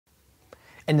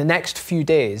In the next few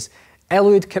days,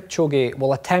 Eliud Kipchoge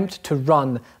will attempt to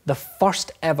run the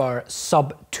first ever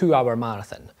sub 2 hour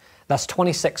marathon. That's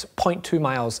 26.2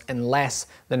 miles in less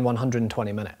than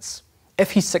 120 minutes.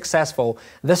 If he's successful,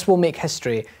 this will make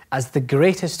history as the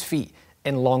greatest feat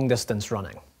in long distance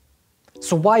running.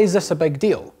 So why is this a big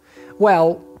deal?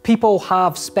 Well, people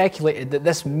have speculated that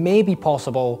this may be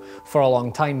possible for a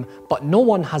long time, but no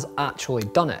one has actually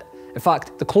done it. In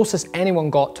fact, the closest anyone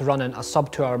got to running a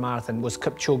sub 2 hour marathon was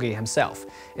Kipchoge himself.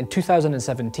 In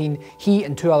 2017, he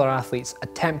and 2 other athletes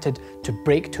attempted to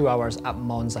break 2 hours at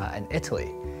Monza in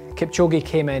Italy. Kipchoge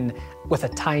came in with a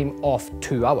time of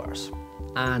 2 hours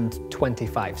and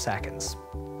 25 seconds.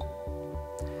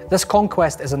 This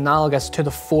conquest is analogous to the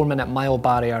 4-minute mile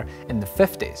barrier in the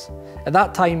 50s. At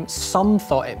that time, some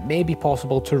thought it may be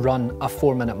possible to run a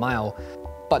 4-minute mile,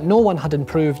 but no one had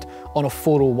improved on a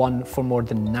 4:01 for more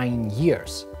than 9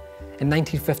 years. In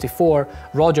 1954,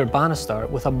 Roger Bannister,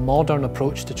 with a modern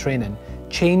approach to training,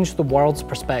 changed the world's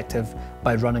perspective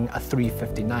by running a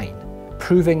 3:59,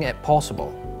 proving it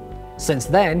possible. Since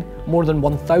then, more than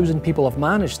 1,000 people have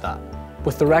managed that,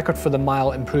 with the record for the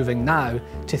mile improving now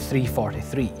to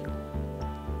 3:43.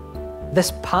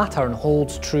 This pattern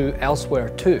holds true elsewhere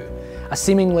too, a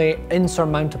seemingly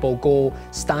insurmountable goal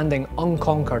standing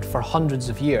unconquered for hundreds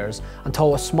of years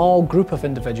until a small group of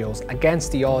individuals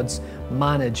against the odds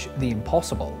manage the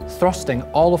impossible, thrusting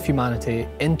all of humanity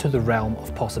into the realm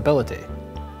of possibility.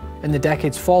 In the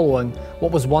decades following,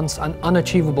 what was once an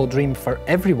unachievable dream for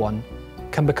everyone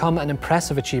can become an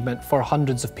impressive achievement for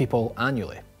hundreds of people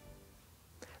annually.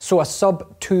 So a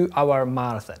sub 2 hour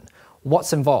marathon,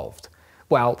 what's involved?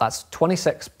 Well, that's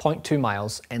 26.2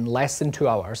 miles in less than 2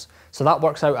 hours, so that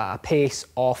works out at a pace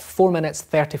of 4 minutes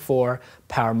 34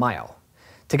 per mile.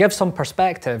 To give some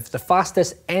perspective, the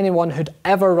fastest anyone who'd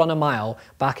ever run a mile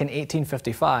back in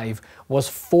 1855 was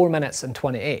 4 minutes and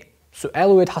 28. So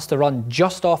Eliud has to run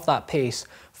just off that pace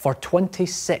for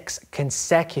 26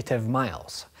 consecutive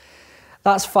miles.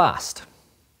 That's fast.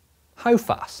 How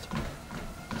fast?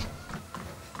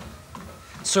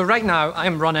 So right now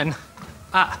I'm running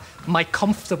at my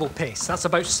comfortable pace. That's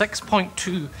about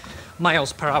 6.2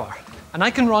 miles per hour. And I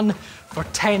can run for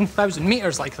 10,000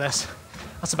 meters like this.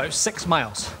 That's about 6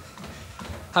 miles.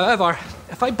 However,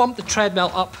 if I bump the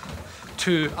treadmill up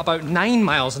to about 9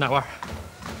 miles an hour,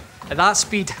 at that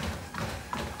speed,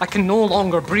 I can no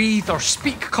longer breathe or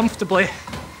speak comfortably.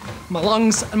 My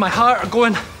lungs and my heart are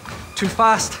going too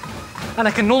fast, and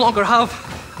I can no longer have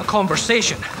a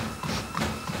conversation.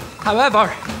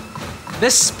 However,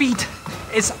 this speed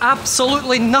is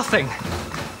absolutely nothing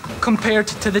compared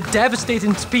to the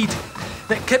devastating speed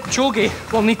that Kipchoge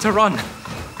will need to run.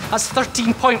 That's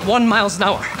 13.1 miles an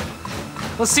hour.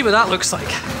 Let's see what that looks like.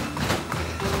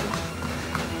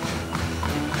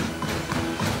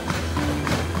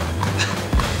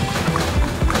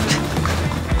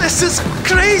 This is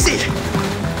crazy!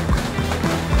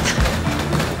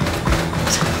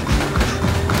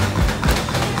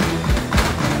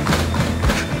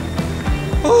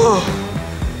 Oh,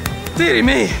 dearie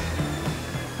me.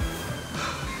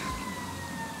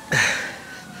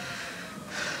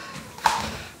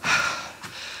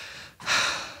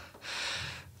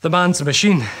 The man's a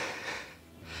machine.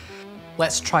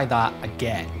 Let's try that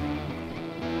again.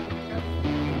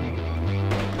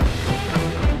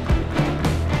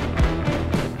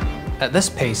 At this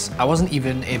pace, I wasn't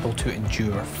even able to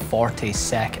endure 40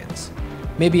 seconds.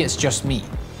 Maybe it's just me.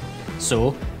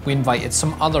 So, we invited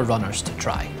some other runners to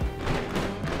try.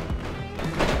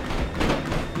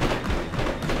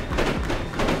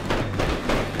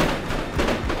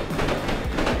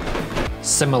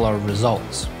 Similar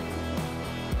results.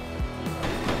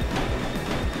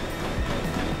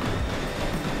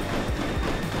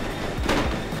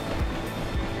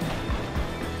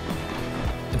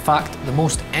 In fact, the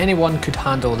most anyone could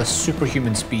handle this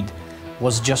superhuman speed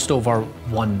was just over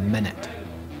 1 minute.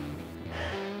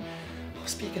 I'll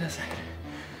speak in a second.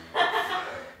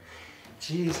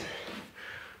 Jeez.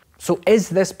 So is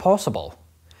this possible?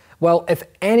 Well, if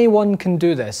anyone can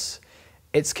do this,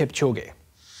 it's Kipchoge.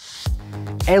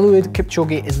 Eliud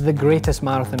Kipchoge is the greatest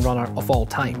marathon runner of all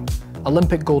time.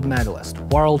 Olympic gold medalist,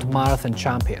 world marathon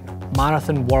champion,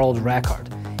 marathon world record.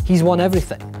 He's won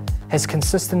everything. His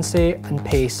consistency and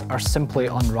pace are simply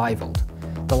unrivaled.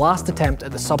 The last attempt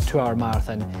at the sub 2 hour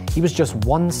marathon, he was just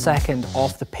 1 second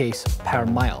off the pace per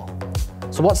mile.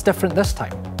 So what's different this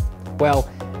time? Well,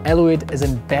 Eliud is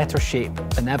in better shape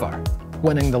than ever,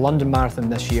 winning the London Marathon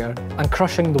this year and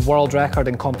crushing the world record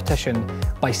in competition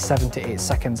by 78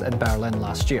 seconds in Berlin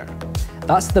last year.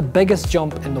 That's the biggest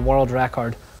jump in the world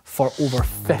record for over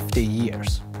 50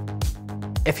 years.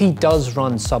 if he does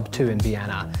run sub 2 in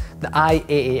Vienna, the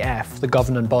IAAF, the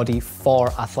governing body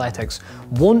for athletics,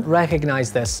 won't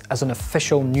recognise this as an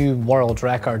official new world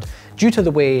record due to the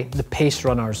way the pace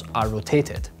runners are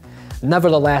rotated.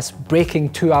 Nevertheless,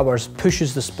 breaking 2 hours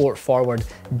pushes the sport forward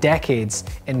decades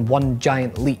in one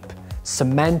giant leap,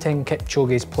 cementing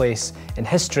Kipchoge's place in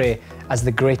history as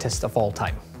the greatest of all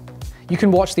time. You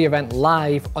can watch the event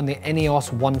live on the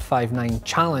Ineos 159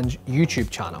 Challenge YouTube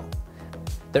channel.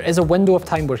 There is a window of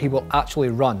time where he will actually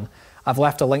run. I've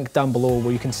left a link down below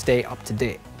where you can stay up to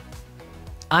date.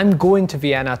 I'm going to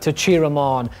Vienna to cheer him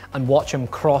on and watch him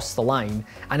cross the line,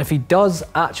 and if he does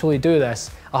actually do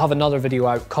this, I'll have another video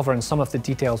out covering some of the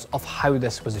details of how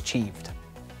this was achieved.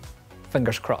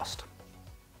 Fingers crossed.